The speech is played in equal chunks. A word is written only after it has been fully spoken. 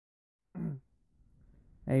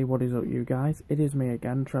Hey, what is up you guys? It is me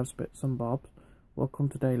again, Trev Bits and Bobs. Welcome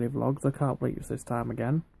to Daily Vlogs. I can't believe it's this time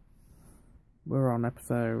again. We're on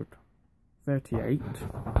episode 38.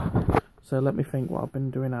 So let me think what I've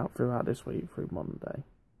been doing out throughout this week through Monday.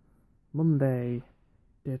 Monday,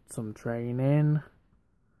 did some training.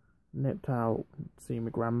 Nipped out, see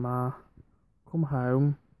my grandma. Come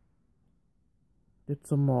home. Did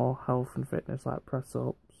some more health and fitness like press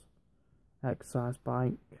ups, exercise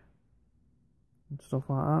bike, and stuff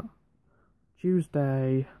like that.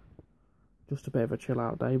 Tuesday, just a bit of a chill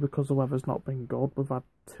out day because the weather's not been good. We've had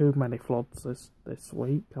too many floods this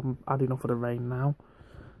week. I'm had enough of the rain now.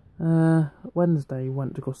 Wednesday,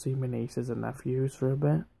 went to go see my nieces and nephews for a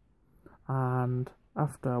bit, and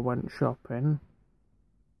after I went shopping.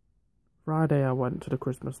 Friday I went to the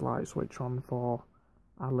Christmas light switch on for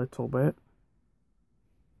a little bit,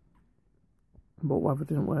 but weather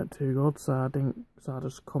didn't work too good, so I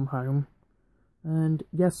just come home. And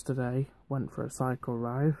yesterday went for a cycle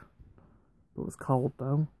ride. It was cold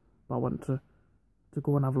though, but I went to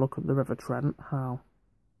go and have a look at the River Trent, how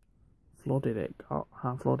flooded it got,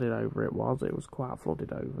 how flooded over it was. It was quite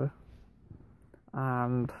flooded over.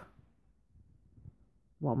 And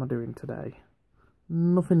what am I doing today?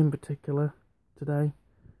 Nothing in particular today.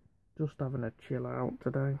 Just having a chill out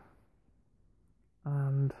today.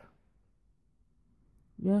 And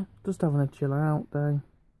yeah, just having a chill out day.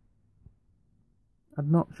 I'm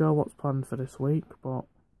not sure what's planned for this week, but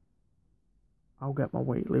I'll get my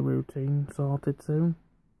weekly routine sorted soon.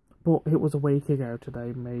 But it was a week ago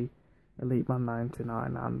today, me, Elite Man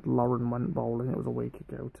 99 and Lauren went bowling. It was a week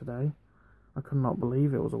ago today. I could not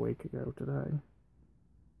believe it was a week ago today.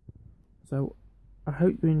 So, I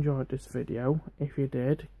hope you enjoyed this video. If you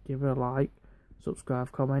did, give it a like,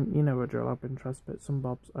 subscribe, comment. You know the drill. I've been Trev Bits and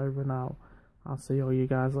Bobs over and out. I'll see all you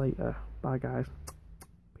guys later. Bye guys.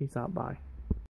 Peace out. Bye.